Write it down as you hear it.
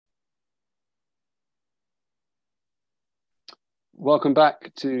Welcome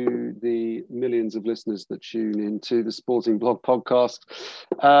back to the millions of listeners that tune into the Sporting Blog podcast.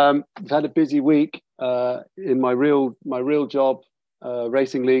 I've had a busy week in my real job.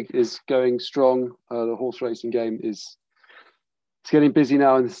 Racing League is going strong. The horse racing game it's getting busy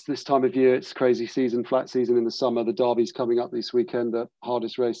now, and this time of year it's crazy season, flat season in the summer. The Derby's coming up this weekend, the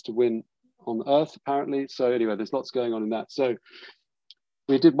hardest race to win on earth apparently. So anyway, there's lots going on in that. So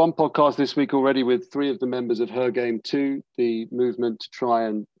we did one podcast this week already with three of the members of Her Game 2, the movement to try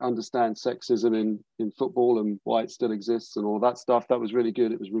and understand sexism in football and why it still exists and all that stuff. That was really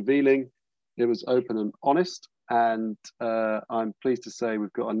good. It was revealing. It was open and honest. And I'm pleased to say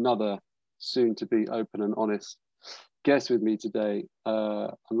we've got another soon to be open and honest guest with me today.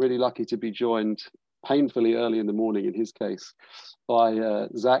 I'm really lucky to be joined painfully early in the morning, in his case, by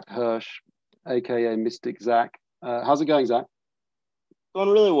Zach Hirsch, aka Mystic Zach. How's it going, Zach? Going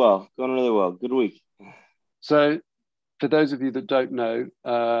really well. Good week. So for those of you that don't know,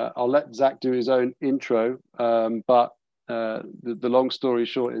 I'll let Zach do his own intro. But the long story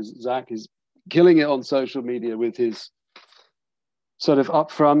short is Zach is killing it on social media with his sort of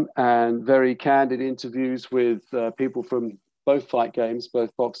upfront and very candid interviews with people from both fight games,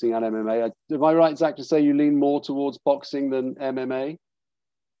 both boxing and MMA. Am I right, Zach, to say you lean more towards boxing than MMA?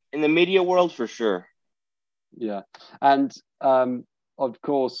 In the media world, for sure. Yeah. And of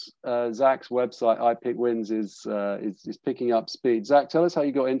course, Zach's website, I Pick Wins, is picking up speed. Zach, tell us how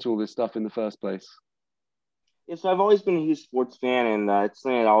you got into all this stuff in the first place. Yeah, so I've always been a huge sports fan, and it's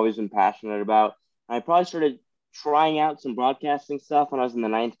something I've always been passionate about. I probably started trying out some broadcasting stuff when I was in the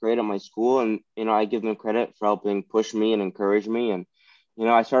 9th grade at my school, and I give them credit for helping push me and encourage me. And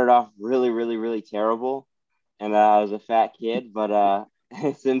I started off really, really, really terrible, and I was a fat kid. But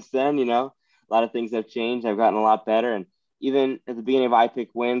since then, a lot of things have changed. I've gotten a lot better, and even at the beginning of I Pick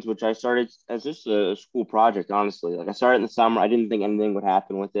Wins, which I started as just a school project, honestly. Like I started in the summer. I didn't think anything would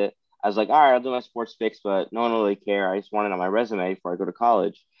happen with it. I was like, all right, I'll do my sports picks, but no one will really care. I just want it on my resume before I go to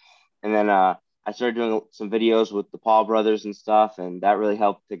college. And then I started doing some videos with the Paul brothers and stuff, and that really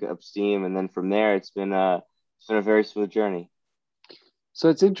helped pick up steam. And then from there, it's been a very smooth journey. So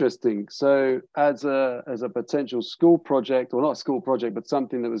it's interesting. So as a potential school project, or not a school project, but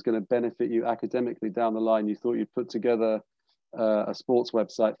something that was going to benefit you academically down the line, you thought you'd put together a sports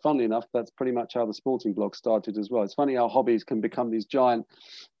website. Funnily enough, that's pretty much how the Sporting Blog started as well. It's funny how hobbies can become these giant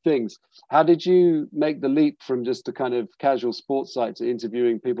things. How did you make the leap from just a kind of casual sports site to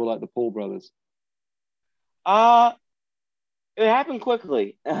interviewing people like the Paul brothers? It happened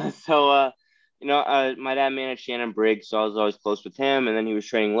quickly. My dad managed Shannon Briggs, so I was always close with him. And then he was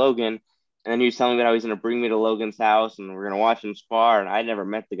training Logan, and then he was telling me that he was going to bring me to Logan's house, and we're going to watch him spar. And I never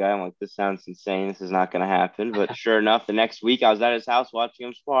met the guy. I'm like, this sounds insane. This is not going to happen. But sure enough, the next week I was at his house watching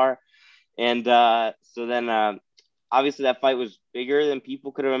him spar, and so then obviously that fight was bigger than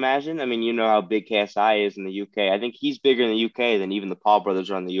people could have imagined. I mean, you know how big KSI is in the UK. I think he's bigger in the UK than even the Paul brothers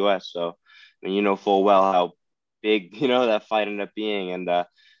are in the US. So, I mean, you know full well how big that fight ended up being. And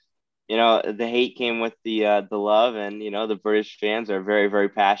the hate came with the love, and the British fans are very, very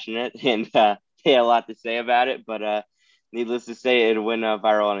passionate, and they had a lot to say about it. But needless to say, it went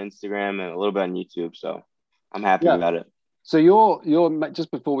viral on Instagram and a little bit on YouTube. So I'm happy about it. So you're just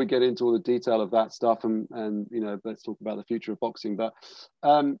before we get into all the detail of that stuff, and let's talk about the future of boxing. But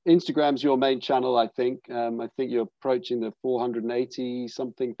Instagram's your main channel, I think. I think you're approaching the 480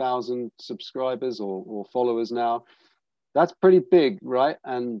 something thousand subscribers or followers now. That's pretty big, right?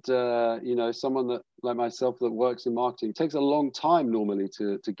 And someone that like myself that works in marketing, it takes a long time normally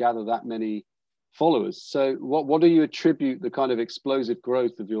to gather that many followers. So what do you attribute the kind of explosive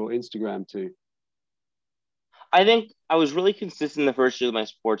growth of your Instagram to? I think I was really consistent the first year of my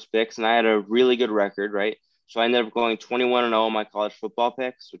sports picks, and I had a really good record, right? So I ended up going 21-0 in my college football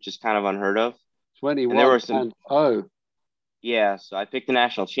picks, which is kind of unheard of. 21 and there were some, and oh. Yeah, so I picked the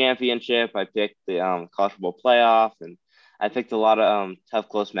national championship, I picked the college football playoff, and I picked a lot of tough,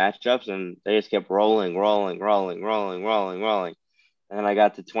 close matchups, and they just kept rolling. And then I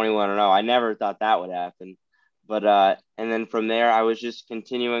got to 21-0. I never thought that would happen. But and then from there, I was just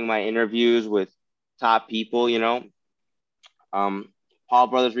continuing my interviews with top people, Paul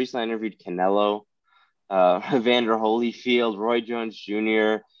Brothers recently interviewed Canelo, Evander Holyfield, Roy Jones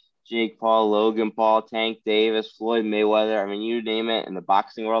Jr., Jake Paul, Logan Paul, Tank Davis, Floyd Mayweather. I mean, you name it. In the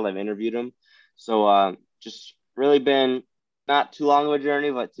boxing world, I've interviewed him. So just really been not too long of a journey,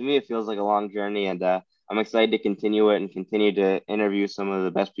 but to me, it feels like a long journey. And I'm excited to continue it and continue to interview some of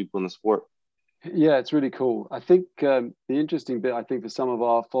the best people in the sport. Yeah, it's really cool. I think the interesting bit, I think, for some of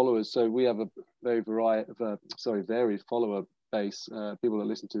our followers, so we have a very varied follower base, people that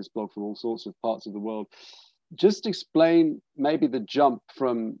listen to this blog from all sorts of parts of the world. just explain maybe the jump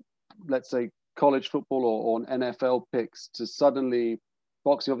from, let's say, college football or an NFL picks to suddenly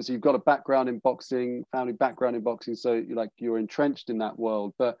boxing. Obviously, you've got a background in boxing, family background in boxing, so you're entrenched in that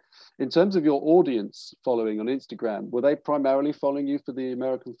world. But in terms of your audience following on Instagram, were they primarily following you for the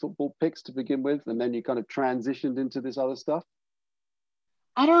American football picks to begin with, and then you kind of transitioned into this other stuff?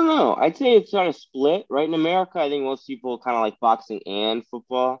 I don't know. I'd say it's sort of split, right? In America, I think most people kind of like boxing and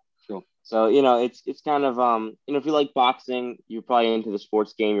football. Sure. So, it's kind of if you like boxing, you're probably into the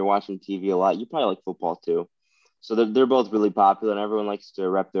sports game, you're watching TV a lot. You probably like football too. So they're both really popular, and everyone likes to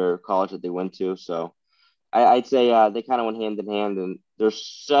rep their college that they went to. So I'd say they kind of went hand in hand, and there's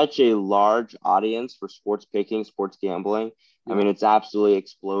such a large audience for sports picking, sports gambling. I Yeah. mean, it's absolutely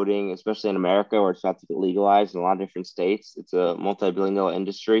exploding, especially in America where it's about to get legalized in a lot of different states. It's a multi-billion-dollar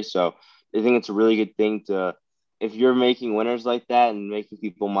industry. So I think it's a really good thing if you're making winners like that and making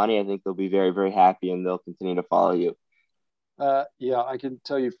people money, I think they'll be very, very happy and they'll continue to follow you. Yeah, I can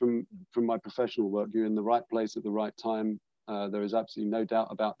tell you from my professional work, you're in the right place at the right time. There is absolutely no doubt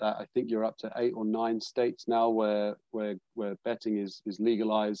about that. I think you're up to 8 or 9 states now where betting is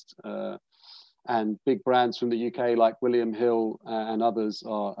legalized, and big brands from the UK like William Hill and others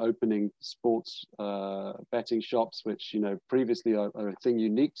are opening sports betting shops, which previously are a thing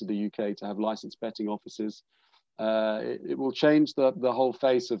unique to the UK to have licensed betting offices. It will change the whole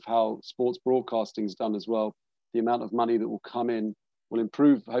face of how sports broadcasting is done as well. The amount of money that will come in will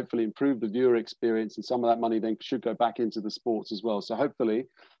hopefully improve the viewer experience, and some of that money then should go back into the sports as well. So hopefully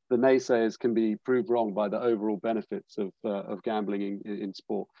the naysayers can be proved wrong by the overall benefits of gambling in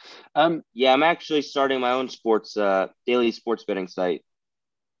sport. Yeah, I'm actually starting my own daily sports betting site.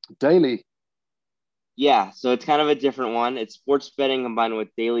 Daily. Yeah, so it's kind of a different one. It's sports betting combined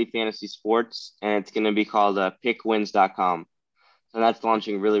with daily fantasy sports, and it's going to be called pickwins.com. And that's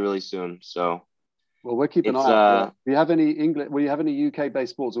launching really, really soon. So well, we'll keep an eye out for it. Do you have any English? Will you have any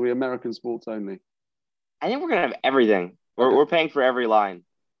UK-based sports, or are we American sports only? I think we're gonna have everything. Okay. We're paying for every line.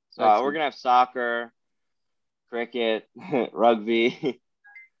 So we're gonna have soccer, cricket, rugby,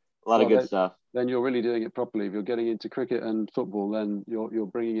 a lot of good stuff. Then you're really doing it properly. If you're getting into cricket and football, then you're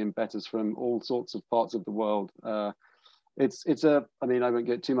bringing in bettors from all sorts of parts of the world. I mean, I won't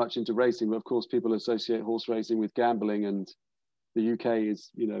get too much into racing, but of course, people associate horse racing with gambling, and the UK is,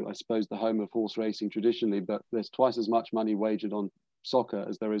 I suppose, the home of horse racing traditionally, but there's twice as much money wagered on soccer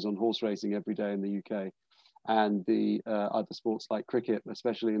as there is on horse racing every day in the UK. And the other sports like cricket,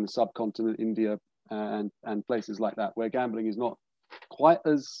 especially in the subcontinent, India, and places like that, where gambling is not quite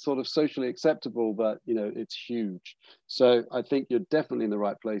as sort of socially acceptable, but it's huge. So I think you're definitely in the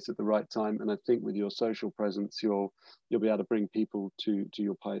right place at the right time, and I think with your social presence, you'll be able to bring people to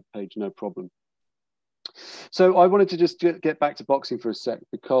your page, no problem. So I wanted to just get back to boxing for a sec,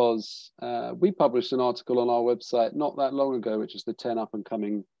 because we published an article on our website not that long ago, which is the 10 up and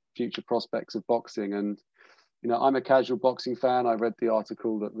coming future prospects of boxing. And I'm a casual boxing fan. I read the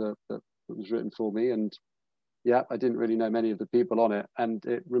article that was written for me, and yeah, I didn't really know many of the people on it. And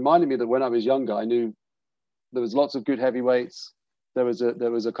it reminded me that when I was younger, I knew there was lots of good heavyweights. There was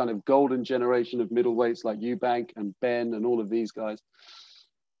a kind of golden generation of middleweights like Eubank and Ben and all of these guys.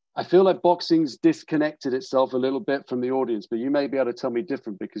 I feel like boxing's disconnected itself a little bit from the audience, but you may be able to tell me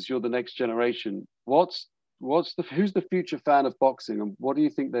different because you're the next generation. Who's the future fan of boxing, and what do you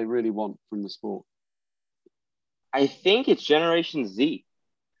think they really want from the sport? I think it's Generation Z.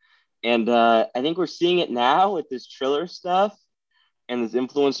 And I think we're seeing it now with this Triller stuff and this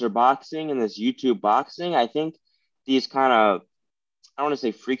influencer boxing and this YouTube boxing. I think these kind of, I want to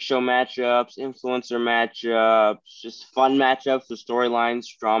say freak show matchups, influencer matchups, just fun matchups with storylines,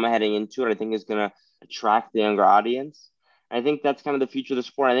 drama heading into it, I think is going to attract the younger audience. I think that's kind of the future of the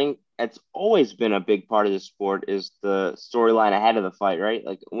sport. I think it's always been a big part of the sport is the storyline ahead of the fight, right?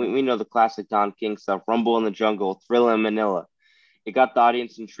 Like we know the classic Don King stuff, Rumble in the Jungle, Thrilla in Manila. It got the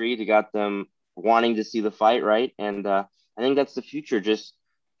audience intrigued. It got them wanting to see the fight, right? And I think that's the future, just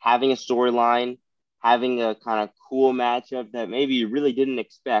having a storyline, having a kind of cool matchup that maybe you really didn't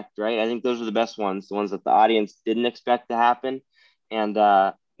expect, right? I think those are the best ones, the ones that the audience didn't expect to happen. And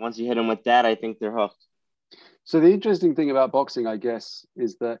once you hit them with that, I think they're hooked. So the interesting thing about boxing, I guess,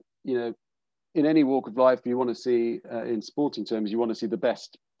 is that, in any walk of life, you want to see, in sporting terms, you want to see the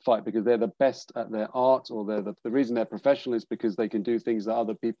best fight because they're the best at their art, or the reason they're professional is because they can do things that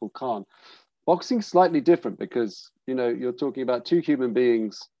other people can't. Boxing's slightly different because, you're talking about two human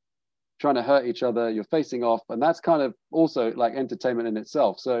beings trying to hurt each other, you're facing off, and that's kind of also like entertainment in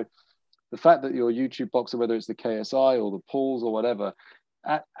itself. So the fact that you're a YouTube boxer, whether it's the KSI or the Pauls or whatever,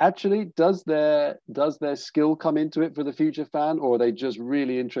 actually does their skill come into it for the future fan, or are they just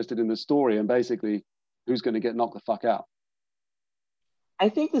really interested in the story and basically who's going to get knocked the fuck out. I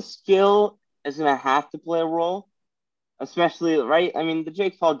think the skill is going to have to play a role, especially, right? I mean, the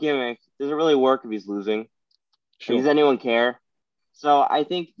Jake Paul gimmick doesn't really work if he's losing. Sure. Does anyone care? So I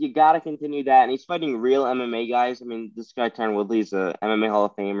think you got to continue that. And he's fighting real MMA guys. I mean, this guy, Tyron Woodley's a MMA Hall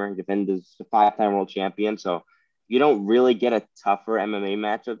of Famer. He defended as a 5-time world champion. So you don't really get a tougher MMA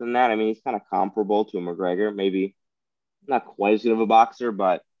matchup than that. I mean, he's kind of comparable to a McGregor, maybe not quite as good of a boxer,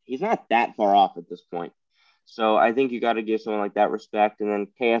 but he's not that far off at this point. So I think you got to give someone like that respect. And then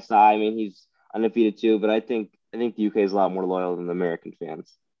KSI, I mean, he's undefeated too, but I think the UK is a lot more loyal than the American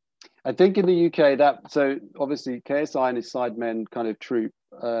fans. I think in the UK so obviously KSI and his sidemen kind of troop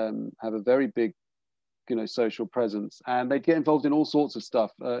have a very big, social presence, and they get involved in all sorts of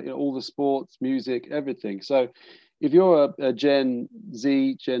stuff, all the sports, music, everything. So if you're a Gen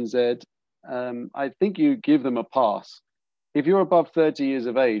Z, I think you give them a pass. If you're above 30 years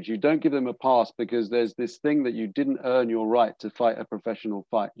of age, you don't give them a pass because there's this thing that you didn't earn your right to fight a professional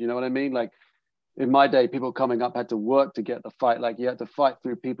fight. You know what I mean? Like, in my day, people coming up had to work to get the fight. Like, you had to fight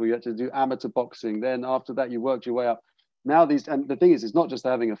through people. You had to do amateur boxing. Then after that, you worked your way up. Now and the thing is, it's not just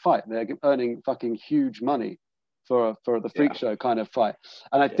having a fight. They're earning fucking huge money for the freak show kind of fight.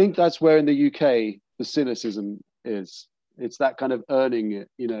 And I think that's where in the UK, the cynicism is. It's that kind of earning it.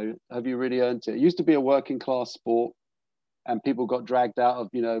 Have you really earned it? It used to be a working class sport, and people got dragged out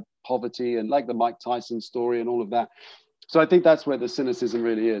of, poverty, and like the Mike Tyson story and all of that. So I think that's where the cynicism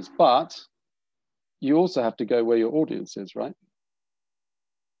really is. But you also have to go where your audience is, right?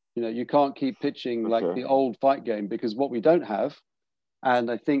 You can't keep pitching the old fight game, because what we don't have, and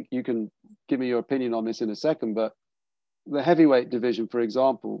I think you can give me your opinion on this in a second, but the heavyweight division, for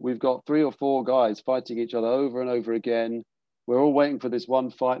example, we've got 3 or 4 guys fighting each other over and over again. We're all waiting for this one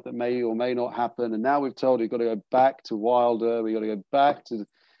fight that may or may not happen. And now we've told we've got to go back to Wilder. We've got to go back to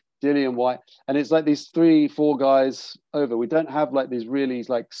Dillian White. And it's like these 3, 4 guys over. We don't have like these really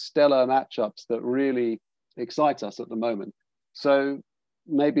like stellar matchups that really excite us at the moment. So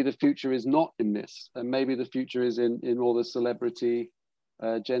maybe the future is not in this. And maybe the future is in all the celebrity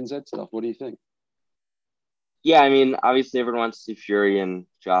Gen Z stuff. What do you think? Yeah, I mean, obviously everyone wants to see Fury and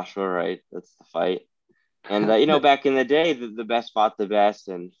Joshua, right? That's the fight. And, back in the day, the best fought the best,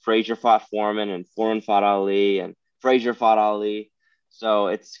 and Frazier fought Foreman, and Foreman fought Ali, and Frazier fought Ali. So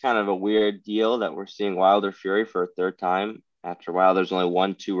it's kind of a weird deal that we're seeing Wilder Fury for a 3rd time after Wilder's only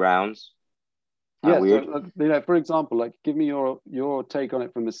won 2 rounds. Yeah, weird. So, for example, like, give me your take on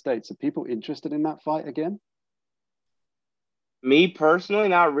it from the States. Are people interested in that fight again? Me personally,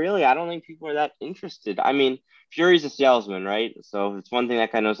 not really. I don't think people are that interested. I mean, Fury's a salesman, right? So it's one thing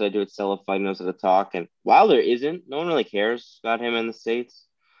that guy knows how to do. It's sell a fight, knows how to talk. And Wilder isn't. No one really cares about him in the States.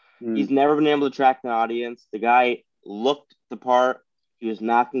 He's never been able to attract an audience. The guy looked the part. He was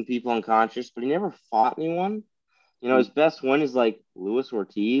knocking people unconscious, but he never fought anyone. His best one is like Luis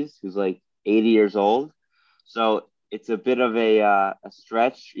Ortiz, who's like 80 years old. So it's a bit of a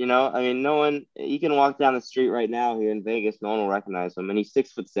stretch, I mean, no one, he can walk down the street right now here in Vegas, no one will recognize him, and he's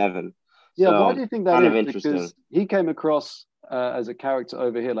 6'7". Yeah, so, why do you think that is? Interesting. Because he came across as a character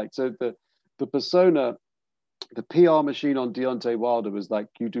over here, like, so the persona, the PR machine on Deontay Wilder was like,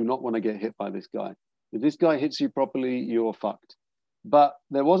 you do not want to get hit by this guy. If this guy hits you properly, you're fucked. But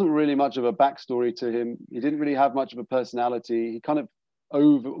there wasn't really much of a backstory to him. He didn't really have much of a personality. He kind of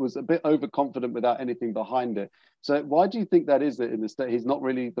was a bit overconfident without anything behind it. So why do you think that is, that in the state he's not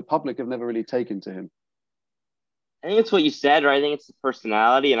really, the public have never really taken to him? I think it's what you said, right? I think it's the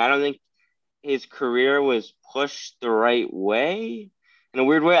personality, and I don't think his career was pushed the right way in a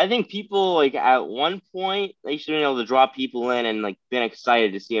weird way. I think people, like, at one point they should have been able to draw people in and like been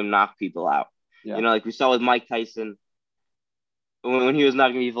excited to see him knock people out. Yeah. Like we saw with Mike Tyson when he was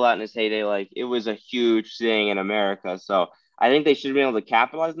knocking people out in his heyday. Like, it was a huge thing in America. So I think they should have been able to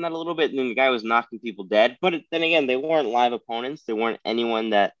capitalize on that a little bit. And then the guy was knocking people dead. But then again, they weren't live opponents. They weren't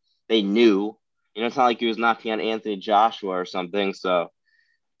anyone that they knew. It's not like he was knocking on Anthony Joshua or something. So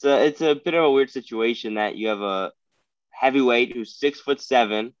it's a bit of a weird situation that you have a heavyweight who's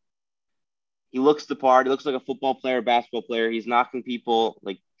 6'7". He looks the part. He looks like a football player, basketball player. He's knocking people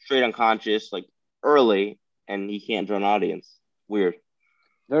like straight unconscious, like early, and he can't draw an audience. Weird.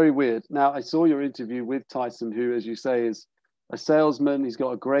 Very weird. Now, I saw your interview with Tyson, who, as you say, is a salesman. He's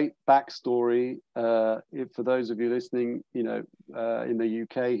got a great backstory. For those of you listening, in the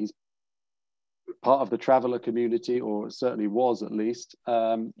UK, he's part of the traveler community, or certainly was at least.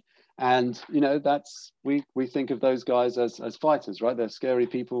 And that's we think of those guys as fighters, right? They're scary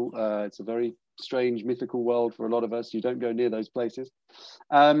people. It's a very strange, mythical world for a lot of us. You don't go near those places.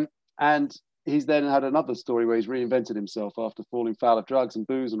 And he's then had another story where he's reinvented himself after falling foul of drugs and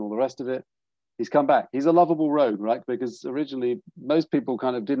booze and all the rest of it. he's come back. He's a lovable rogue, right? Because originally most people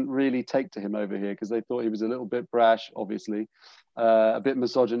kind of didn't really take to him over here because they thought he was a little bit brash, obviously, a bit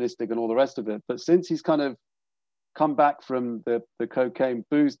misogynistic and all the rest of it. But since he's kind of come back from the cocaine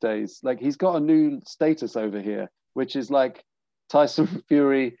booze days, like he's got a new status over here, which is like Tyson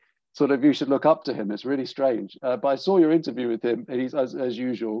Fury sort of, you should look up to him. It's really strange. But I saw your interview with him, and he's as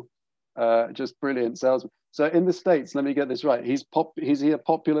usual, just brilliant salesman. So in the States, let me get this right. Is he a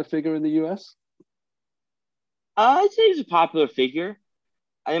popular figure in the US? I'd say he's a popular figure.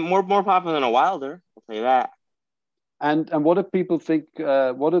 I think more popular than a Wilder. I'll tell you that. And what do people think?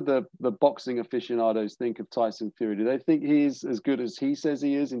 What do the boxing aficionados think of Tyson Fury? Do they think he's as good as he says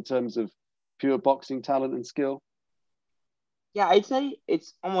he is in terms of pure boxing talent and skill? Yeah, I'd say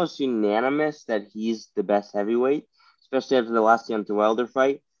it's almost unanimous that he's the best heavyweight, especially after the last Deontay Wilder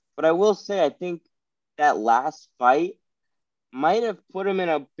fight. But I will say, I think that last fight might have put him in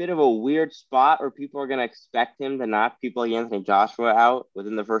a bit of a weird spot where people are going to expect him to knock people like Anthony Joshua out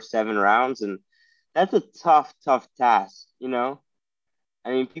within the first 7 rounds. And that's a tough, tough task, you know?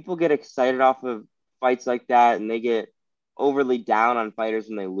 I mean, people get excited off of fights like that and they get overly down on fighters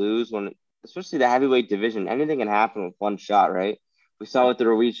when they lose, when especially the heavyweight division, anything can happen with one shot, right? We saw with the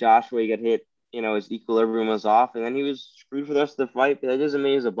Ruiz Joshua, he got hit, his equilibrium was off, and then he was screwed for the rest of the fight, but that doesn't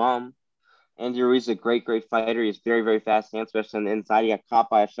mean he's a bum. Andy Ruiz is a great, great fighter. He's very, very fast hands, especially on the inside. He got caught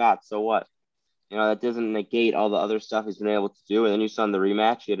by a shot. So what? That doesn't negate all the other stuff he's been able to do. And then you saw in the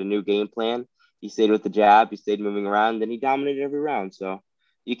rematch, he had a new game plan. He stayed with the jab. He stayed moving around. Then he dominated every round. So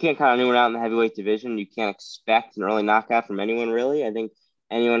you can't count anyone out in the heavyweight division. You can't expect an early knockout from anyone, really. I think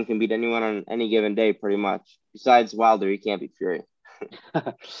anyone can beat anyone on any given day, pretty much. Besides Wilder, he can't beat Fury.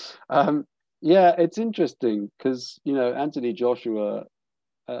 Yeah, it's interesting because, Anthony Joshua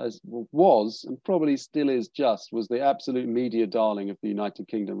was and probably still is was the absolute media darling of the United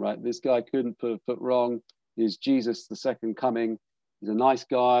Kingdom, right? This guy couldn't put a foot wrong. He's Jesus, the second coming. He's a nice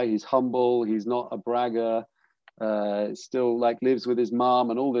guy. He's humble. He's not a bragger. Still lives with his mom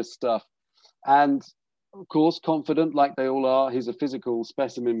and all this stuff. And of course, confident like they all are. He's a physical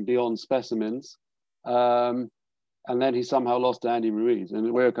specimen beyond specimens. And then he somehow lost to Andy Ruiz.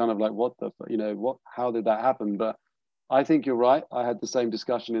 And we're kind of like, how did that happen? But I think you're right. I had the same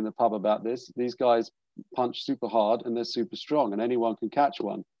discussion in the pub about this. These guys punch super hard and they're super strong, and anyone can catch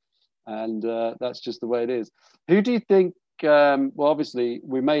one. And that's just the way it is. Who do you think? Well, obviously,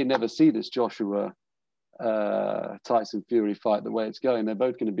 we may never see this Joshua Tyson Fury fight the way it's going. They're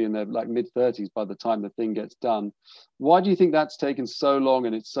both going to be in their mid-30s by the time the thing gets done. Why do you think that's taken so long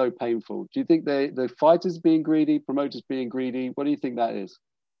and it's so painful? Do you think the fighters being greedy, promoters being greedy? What do you think that is?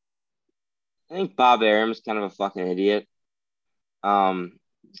 I think Bob Arum's kind of a fucking idiot.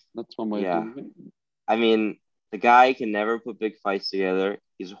 That's one way of doing it. I mean, the guy can never put big fights together.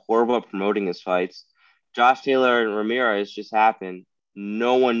 He's horrible at promoting his fights. Josh Taylor and Ramirez just happened.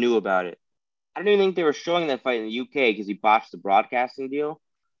 No one knew about it. I don't even think they were showing that fight in the UK because he botched the broadcasting deal.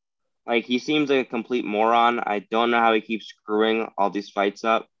 He seems like a complete moron. I don't know how he keeps screwing all these fights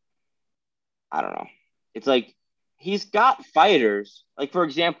up. I don't know. It's like he's got fighters. For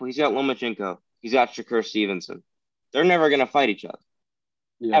example, he's got Lomachenko. He's got Shakur Stevenson. They're never going to fight each other.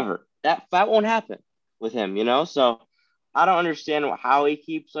 Yeah. Ever. That won't happen with him, So I don't understand how he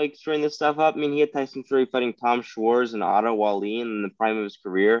keeps screwing this stuff up. I mean, he had Tyson Fury fighting Tom Schwarz and Otto Wallin in the prime of his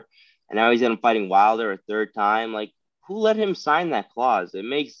career. And now he's fighting Wilder a third time. Who let him sign that clause? It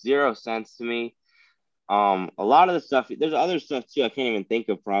makes zero sense to me. A lot of the stuff, there's other stuff too I can't even think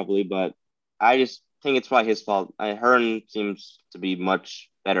of probably, but I just think it's probably his fault. Hearn seems to be much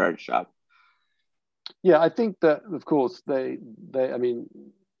better at his job. Yeah, I think that, of course, I mean,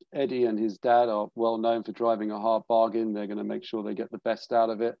 Eddie and his dad are well known for driving a hard bargain. They're going to make sure they get the best out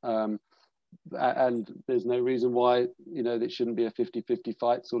of it. And there's no reason why, it shouldn't be a 50-50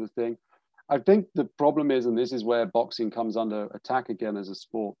 fight sort of thing. I think the problem is, and this is where boxing comes under attack again as a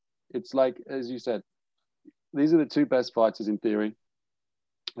sport. It's as you said, these are the two best fighters in theory.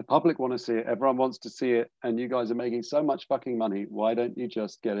 The public want to see it. Everyone wants to see it. And you guys are making so much fucking money. Why don't you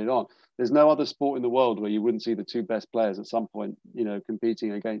just get it on? There's no other sport in the world where you wouldn't see the two best players at some point,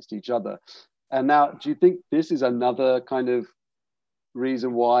 competing against each other. And now, do you think this is another kind of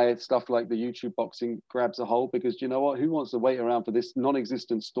reason why stuff like the YouTube boxing grabs a hold? Because you know what? Who wants to wait around for this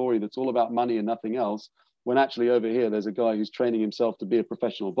non-existent story that's all about money and nothing else, when actually over here there's a guy who's training himself to be a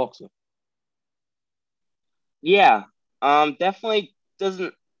professional boxer? Yeah, definitely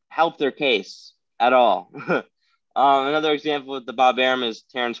doesn't help their case at all. Another example with the Bob Arum is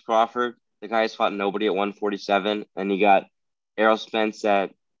Terrence Crawford. The guy's fought nobody at 147, and he got Errol Spence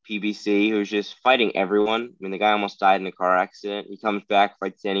at PBC, who's just fighting everyone. I mean, the guy almost died in a car accident. He comes back,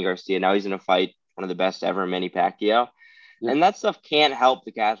 fights Danny Garcia. Now he's in a fight, one of the best ever, Manny Pacquiao. Yeah. And that stuff can't help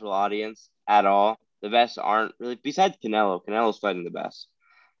the casual audience at all. The best aren't really, besides Canelo. Canelo's fighting the best.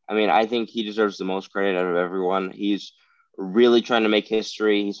 I mean, I think he deserves the most credit out of everyone. He's really trying to make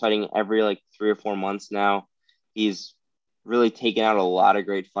history. He's fighting every like 3 or 4 months now. He's really taken out a lot of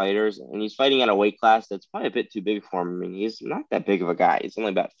great fighters, and he's fighting at a weight class that's probably a bit too big for him. I mean, he's not that big of a guy. He's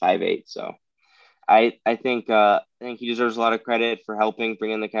only about 5'8". So I think he deserves a lot of credit for helping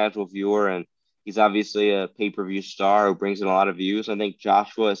bring in the casual viewer, and he's obviously a pay-per-view star who brings in a lot of views. I think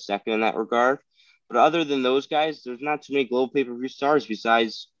Joshua is second in that regard. But other than those guys, there's not too many global pay-per-view stars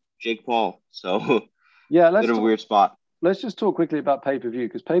besides Jake Paul. So Yeah, bit of a weird spot. let's just talk quickly about pay-per-view,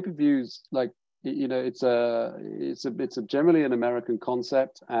 because pay-per-views, like, it's a generally an American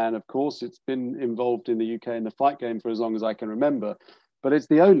concept, and of course it's been involved in the UK in the fight game for as long as I can remember, but it's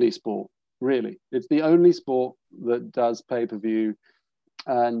the only sport, really. It's the only sport that does pay-per-view,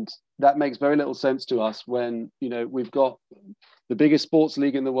 and that makes very little sense to us when we've got the biggest sports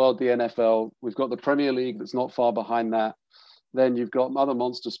league in the world, the NFL. We've got the Premier League that's not far behind that. Then you've got other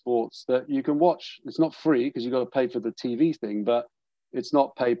monster sports that you can watch. It's not free because you've got to pay for the TV thing, but it's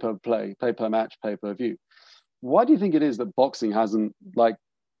not pay per play, pay per match, pay per view. Why do you think it is that boxing hasn't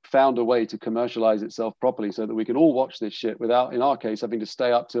found a way to commercialize itself properly so that we can all watch this shit without, in our case, having to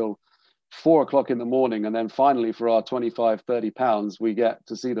stay up till 4 o'clock in the morning, and then finally for our 25-30 pounds we get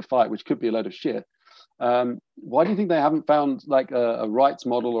to see the fight, which could be a load of shit. Why do you think they haven't found a rights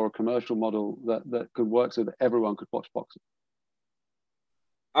model or a commercial model that could work so that everyone could watch boxing?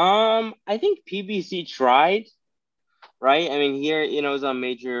 I think PBC tried, right? I mean, here, it was on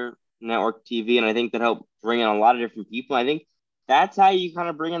major network TV, and I think that helped bring in a lot of different people. I think that's how you kind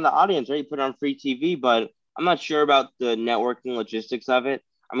of bring in the audience, right? You put it on free TV, but I'm not sure about the networking logistics of it.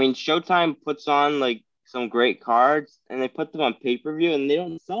 I mean, Showtime puts on like some great cards, and they put them on pay-per-view, and they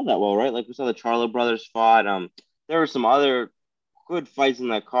don't sell that well, right? Like we saw the Charlo brothers fought. There were some other good fights in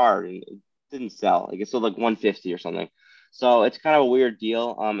that card, and it didn't sell. Like it sold like 150 or something. So it's kind of a weird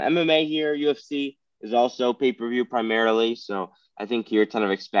deal. MMA here, UFC is also pay-per-view primarily. So I think here it's kind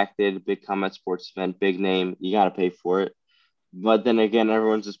of expected. Big combat sports event, big name. You got to pay for it. But then again,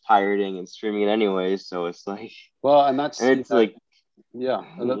 everyone's just pirating and streaming it anyways. So it's like, Well, and that's and it's like, yeah,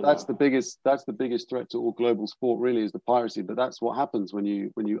 that's the biggest threat to all global sport, really, is the piracy. But that's what happens when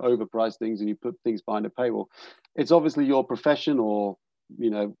you overprice things and you put things behind a paywall. It's obviously your profession, or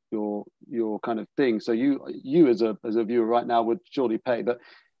your kind of thing. So you as a viewer right now would surely pay. But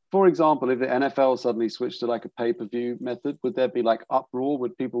for example, if the NFL suddenly switched to like a pay-per-view method, would there be like uproar?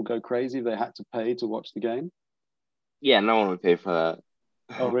 Would people go crazy if they had to pay to watch the game? yeah, no one would pay for Oh,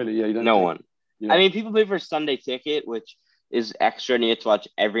 that. really? Yeah, you don't No think? one. I Yeah. mean, people pay for a Sunday ticket, which is extra, and you get to watch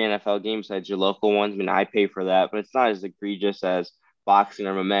every NFL game besides your local ones. I mean, I pay for that, but it's not as egregious as boxing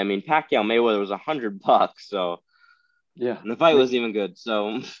or MMA. I mean, Pacquiao Mayweather was $100, so Yeah. and the fight wasn't even good.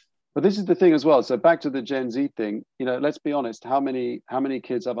 So But this is the thing as well. So back to the Gen Z thing, let's be honest. How many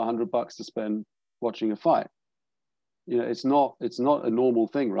kids have $100 to spend watching a fight? It's not a normal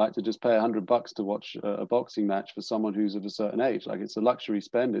thing, right? To just pay $100 to watch a boxing match for someone who's of a certain age. Like, it's a luxury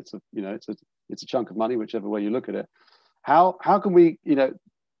spend. It's a chunk of money, whichever way you look at it. How can we,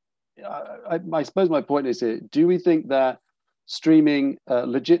 I suppose my point is here, do we think that streaming,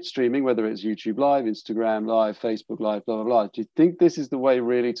 legit streaming, whether it's YouTube Live, Instagram Live, Facebook Live, blah, blah, blah, do you think this is the way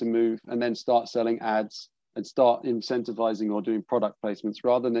really to move and then start selling ads and start incentivizing or doing product placements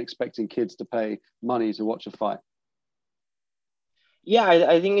rather than expecting kids to pay money to watch a fight? yeah,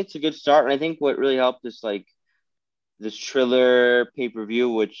 I think it's a good start, and I think what really helped is like this Triller pay per view,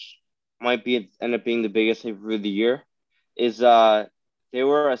 which might be end up being the biggest pay per view of the year, is they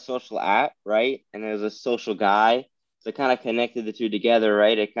were a social app, right? And there's a social guy, so it kind of connected the two together,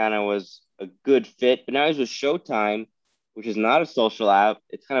 right? It kind of was a good fit. But now he's with Showtime, which is not a social app.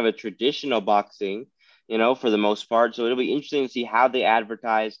 It's kind of a traditional boxing, for the most part. So it'll be interesting to see how they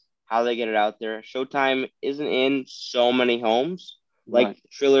advertise, how they get it out there. Showtime isn't in so many homes Right. like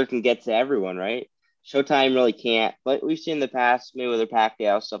Triller can get to everyone, right? Showtime really can't, but we've seen in the past, maybe with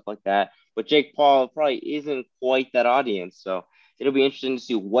Pacquiao, stuff like that. But Jake Paul probably isn't quite that audience. So it'll be interesting to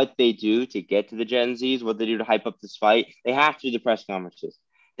see what they do to get to the Gen Zs, what they do to hype up this fight. They have to do the press conferences.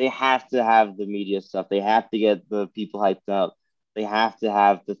 They have to have the media stuff. They have to get the people hyped up. They have to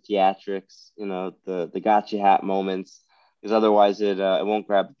have the theatrics, the gotcha hat moments, because otherwise it won't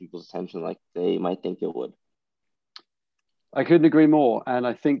grab people's attention like they might think it would. I couldn't agree more. And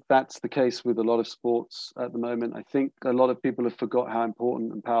I think that's the case with a lot of sports at the moment. I think a lot of people have forgot how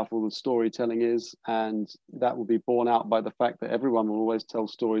important and powerful the storytelling is. And that will be borne out by the fact that everyone will always tell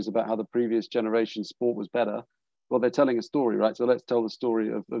stories about how the previous generation sport was better. Well, they're telling a story, right? So let's tell the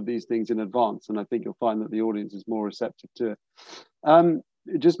story of these things in advance. And I think you'll find that the audience is more receptive to it.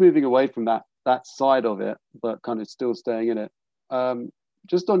 Just moving away from that side of it, but kind of still staying in it.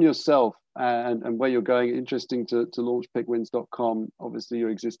 Just on yourself and where you're going, interesting to launch pickwins.com. Obviously, your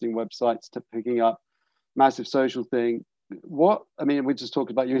existing websites to picking up, massive social thing. We just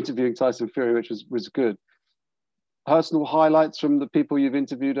talked about you interviewing Tyson Fury, which was good. Personal highlights from the people you've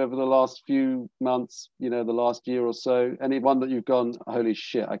interviewed over the last few months, the last year or so. Anyone that you've gone, holy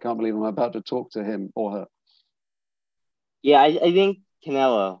shit, I can't believe I'm about to talk to him or her. Yeah, I think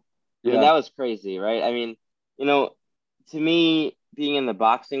Canelo. Yeah. I mean, that was crazy, right? I mean, to me, being in the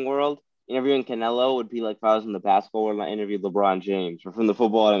boxing world, interviewing Canelo would be like if I was in the basketball world and I interviewed LeBron James, or from the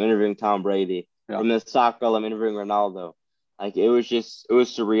football, I'm interviewing Tom Brady. Yeah. From the soccer, I'm interviewing Ronaldo. Like it was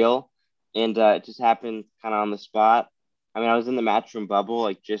surreal, and it just happened kind of on the spot. I mean, I was in the matchroom bubble,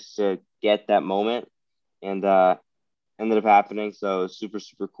 like just to get that moment, and ended up happening. So it was super,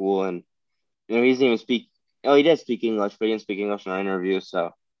 super cool. And he doesn't even speak. Oh, he did speak English, but he didn't speak English in our interview.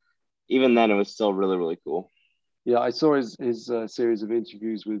 So even then, it was still really, really cool. Yeah, I saw his series of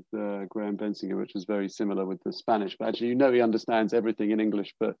interviews with Graham Bensinger, which was very similar with the Spanish. But actually, he understands everything in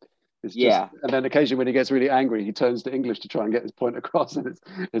English, but it's just. Yeah. And then occasionally, when he gets really angry, he turns to English to try and get his point across, and it's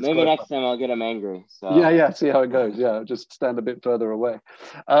maybe next time I'll get him angry. So yeah, see how it goes. Yeah, just stand a bit further away.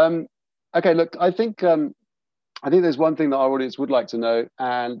 Okay, look, I think there's one thing that our audience would like to know,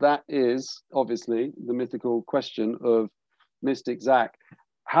 and that is obviously the mythical question of Mystic Zach.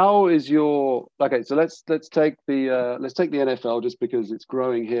 How is your so let's take the NFL just because it's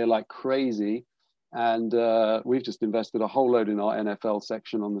growing here like crazy, and we've just invested a whole load in our NFL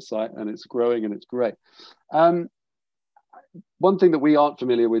section on the site, and it's growing and it's great. One thing that we aren't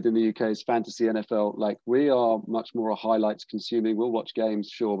familiar with in the UK is fantasy NFL. Like we are much more a highlights consuming. We'll watch games,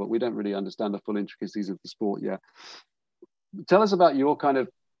 sure, but we don't really understand the full intricacies of the sport yet. Tell us about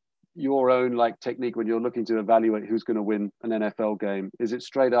your own like technique when you're looking to evaluate who's going to win an NFL game. Is it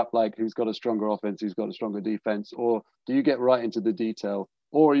straight up like who's got a stronger offense, who's got a stronger defense, or do you get right into the detail,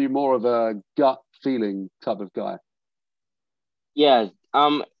 or are you more of a gut feeling type of guy? Yeah.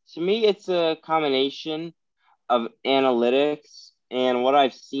 To me, it's a combination of analytics and what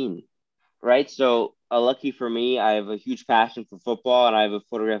I've seen, right? So, lucky for me, I have a huge passion for football and I have a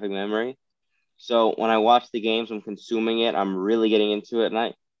photographic memory. So when I watch the games, I'm consuming it. I'm really getting into it, and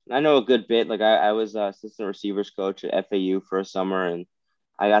I know a good bit. Like I was assistant receivers coach at FAU for a summer, and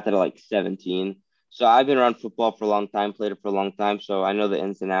I got that at like 17. So I've been around football for a long time, played it for a long time. So I know the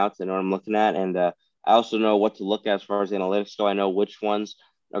ins and outs. I know what I'm looking at, and I also know what to look at as far as analytics go. I know which ones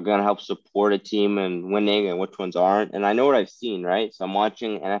are going to help support a team and winning, and which ones aren't. And I know what I've seen, right? So I'm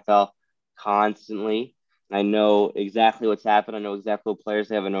watching NFL constantly. I know exactly what's happened. I know exactly what players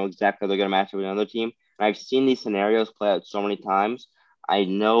they have. I know exactly how they're going to match up with another team. And I've seen these scenarios play out so many times. I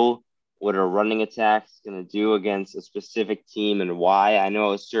know what a running attack is going to do against a specific team and why. I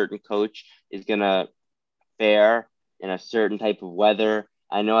know a certain coach is going to fare in a certain type of weather.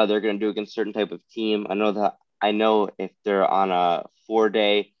 I know how they're going to do against a certain type of team. I know if they're on a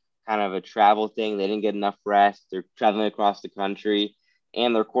 4-day kind of a travel thing, they didn't get enough rest. They're traveling across the country,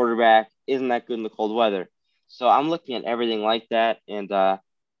 and their quarterback isn't that good in the cold weather. So I'm looking at everything like that, and I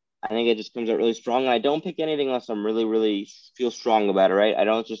think it just comes out really strong. And I don't pick anything unless I'm really, really feel strong about it, right? I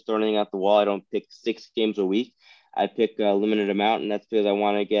don't just throw anything out the wall. I don't pick 6 games a week. I pick a limited amount, and that's because I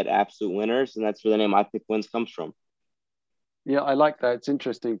want to get absolute winners, and that's where the name I Pick Wins comes from. Yeah, I like that. It's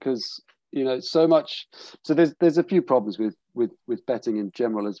interesting because so much. So there's a few problems with betting in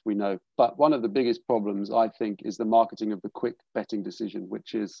general, as we know. But one of the biggest problems I think is the marketing of the quick betting decision,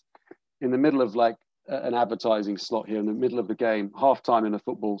 which is in the middle of like an advertising slot here in the middle of the game, halftime in a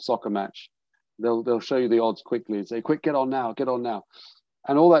football soccer match. They'll show you the odds quickly and say, "Quick, get on now, get on now."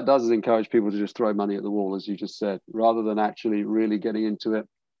 And all that does is encourage people to just throw money at the wall, as you just said, rather than actually really getting into it,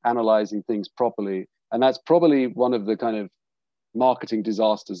 analyzing things properly. And that's probably one of the kind of marketing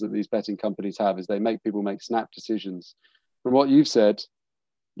disasters that these betting companies have, is they make people make snap decisions. From what you've said,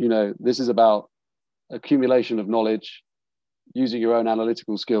 this is about accumulation of knowledge, using your own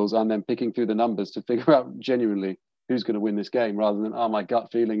analytical skills, and then picking through the numbers to figure out genuinely who's going to win this game, rather than, oh, my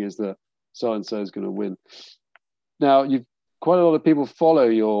gut feeling is that so and so is going to win. Now, you've quite a lot of people follow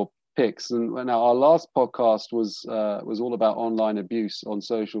your picks, and now our last podcast was all about online abuse on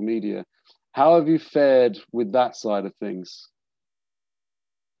social media. How have you fared with that side of things?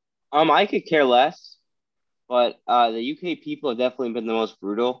 I could care less, But the UK people have definitely been the most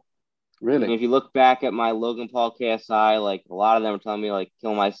brutal. I mean, Really? if you look back at my Logan Paul KSI, like a lot of them are telling me like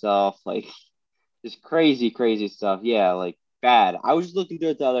kill myself, like just crazy, crazy stuff. Yeah, like bad. I was just looking through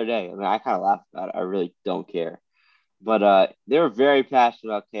it the other day. I mean, I kind of laughed about it. I really don't care. But they were very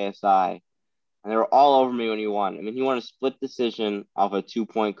passionate about KSI, and they were all over me when he won. I mean, he won a split decision off a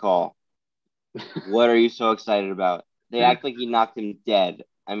 2-point call. What are you so excited about? They act like he knocked him dead.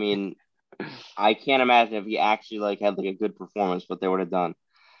 I mean, I can't imagine if he actually like had like a good performance, what they would have done.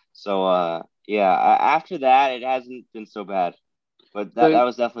 So yeah, after that, it hasn't been so bad, but that So,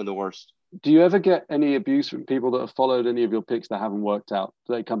 was definitely the worst. do you ever get any abuse from people that have followed any of your picks that haven't worked out?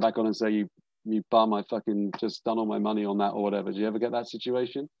 Do they come back on and say you bum, I fucking just done all my money on that or whatever? Do you ever get that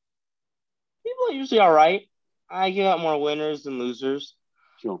situation? People are usually all right. I give out more winners than losers.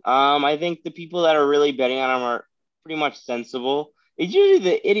 Sure. I think the people that are really betting on them are pretty much sensible. It's usually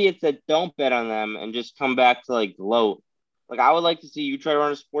the idiots that don't bet on them and just come back to like gloat. Like I would like to see you try to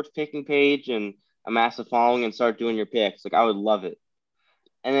run a sports picking page and amass a following and start doing your picks. Like I would love it.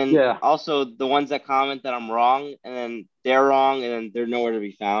 And then Yeah. also the ones that comment that I'm wrong and then they're wrong and then they're nowhere to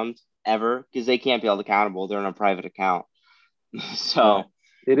be found ever because they can't be held accountable. They're in a private account. Yeah. So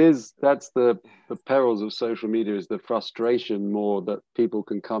It is. That's the perils of social media, is the frustration more that people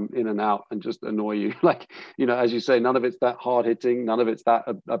can come in and out and just annoy you. Like, as you say, none of it's that hard hitting, none of it's that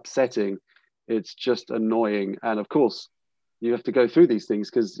upsetting. It's just annoying. And of course, you have to go through these things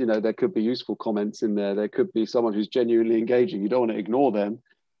because, there could be useful comments in there. There could be someone who's genuinely engaging. You don't want to ignore them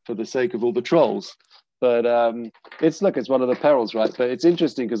for the sake of all the trolls. But it's one of the perils, right? But it's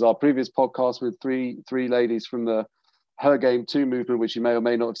interesting because our previous podcast with three ladies from the Her Game 2 movement, which you may or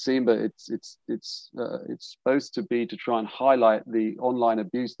may not have seen, but it's supposed to be to try and highlight the online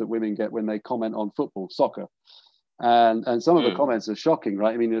abuse that women get when they comment on football, soccer. And some of the mm, comments are shocking,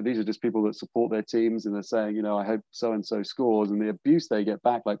 right? I mean, these are just people that support their teams and they're saying, I hope so and so scores, and the abuse they get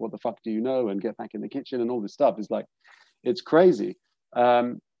back, like, what the fuck do you know, and get back in the kitchen and all this stuff is like, it's crazy.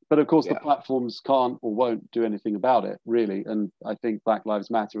 But of course, the yeah. platforms can't or won't do anything about it, really. And I think Black Lives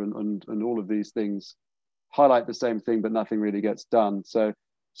Matter and all of these things highlight the same thing, but nothing really gets done. So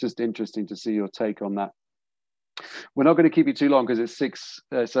it's just interesting to see your take on that. We're not going to keep you too long because it's six.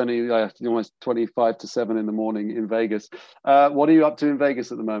 It's only almost 25 to 7 in the morning in Vegas. What are you up to in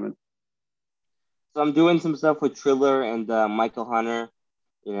Vegas at the moment? So I'm doing some stuff with Triller and Michael Hunter,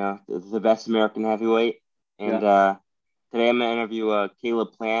 the best American heavyweight. Yeah. And today I'm going to interview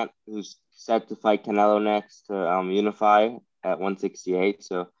Caleb Plant, who's set to fight Canelo next to unify at 168.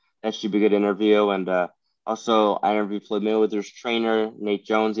 So that should be a good interview. And also, I interviewed Floyd Mayweather's trainer, Nate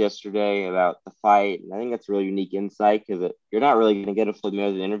Jones, yesterday about the fight. And I think that's a really unique insight because you're not really going to get a Floyd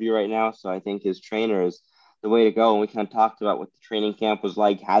Mayweather interview right now. So I think his trainer is the way to go. And we kind of talked about what the training camp was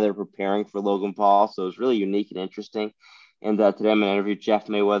like, how they're preparing for Logan Paul. So it was really unique and interesting. And today I'm going to interview Jeff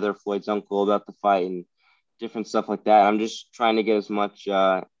Mayweather, Floyd's uncle, about the fight and different stuff like that. I'm just trying to get as much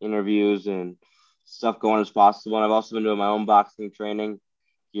interviews and stuff going as possible. And I've also been doing my own boxing training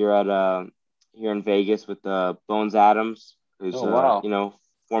here at here in Vegas with Bones Adams, who's Oh wow.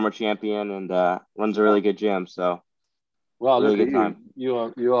 former champion and runs a really good gym. So Wow, really look at good you.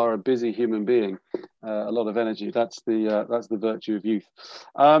 time. You are a busy human being. A lot of energy. That's the virtue of youth.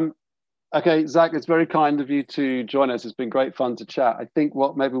 Um, okay, Zach, it's very kind of you to join us. It's been great fun to chat. I think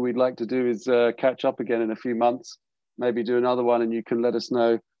what maybe we'd like to do is catch up again in a few months. Maybe do another one, and you can let us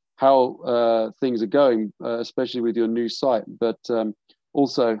know how things are going, especially with your new site. But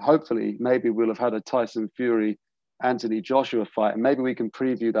also, hopefully, maybe we'll have had a Tyson Fury Anthony Joshua fight, and maybe we can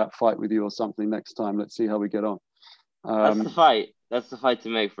preview that fight with you or something next time. Let's see how we get on. That's the fight. That's the fight to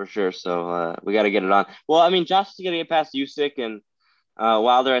make for sure. So we got to get it on. Well, I mean, Josh is going to get past Usyk and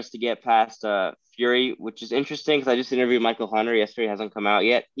Wilder has to get past Fury, which is interesting because I just interviewed Michael Hunter yesterday. Hasn't come out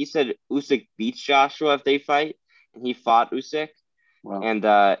yet. He said Usyk beats Joshua if they fight, and he fought Usyk. Wow.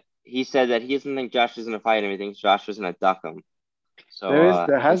 And he said that he doesn't think Josh is going to fight him. He thinks Joshua's going to duck him. So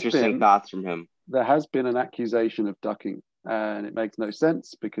There has interesting been thoughts from him. there has been an accusation of ducking, and it makes no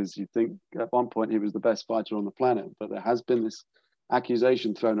sense because you think at one point he was the best fighter on the planet, but there has been this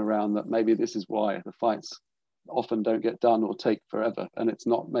accusation thrown around that maybe this is why the fights often don't get done or take forever, and it's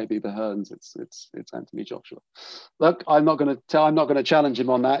not maybe the Hearns, it's Anthony Joshua. Look, I'm not going to challenge him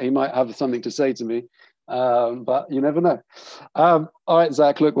on that. He might have something to say to me, but you never know. All right,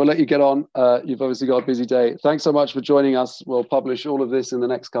 Zach, look, we'll let you get on. You've obviously got a busy day. Thanks so much for joining us. We'll publish all of this in the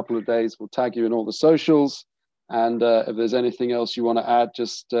next couple of days. We'll tag you in all the socials. And if there's anything else you want to add,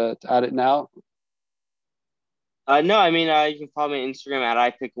 just add it now. No, I mean, you can follow me on Instagram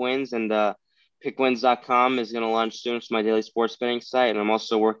at iPickWins and pickwins.com is going to launch soon. It's my daily sports betting site. And I'm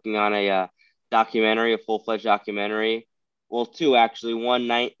also working on a documentary, a full-fledged documentary. Well, two actually. One,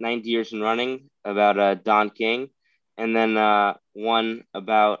 90 years in running, about Don King, and then one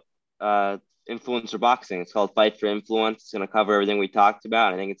about influencer boxing. It's called Fight for Influence. It's going to cover everything we talked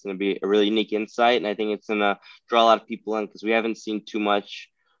about. I think it's going to be a really unique insight, and I think it's going to draw a lot of people in because we haven't seen too much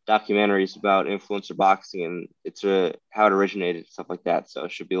documentaries about influencer boxing and it's how it originated, stuff like that. So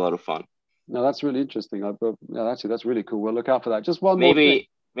it should be a lot of fun. No, that's really interesting. Actually, that's really cool. We'll look out for that. Just one more thing.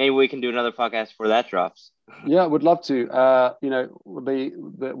 Maybe we can do another podcast before that drops. Yeah, would love to.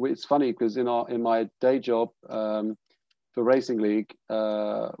 It's funny because in my day job for Racing League,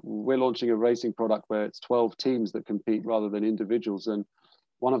 we're launching a racing product where it's 12 teams that compete rather than individuals. And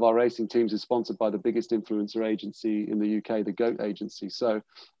one of our racing teams is sponsored by the biggest influencer agency in the UK, the GOAT agency. So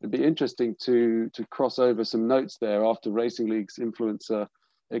it'd be interesting to cross over some notes there after Racing League's influencer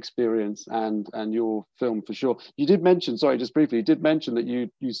experience and your film for sure. You did mention, sorry, just briefly, you did mention that you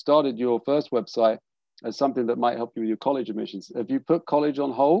started your first website as something that might help you with your college admissions. Have you put college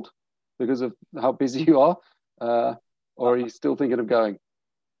on hold because of how busy you are? Or are you still thinking of going?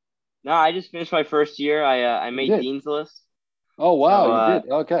 No, I just finished my first year. I made Dean's List. Oh, wow, so, you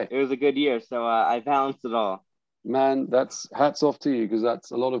did? Okay. It was a good year, so I balanced it all. Man, that's hats off to you because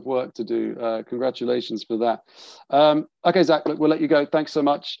that's a lot of work to do. Congratulations for that. Okay, Zach, look, we'll let you go. Thanks so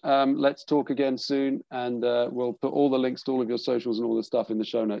much. Let's talk again soon, and we'll put all the links to all of your socials and all the stuff in the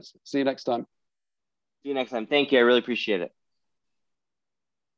show notes. See you next time. See you next time. Thank you. I really appreciate it.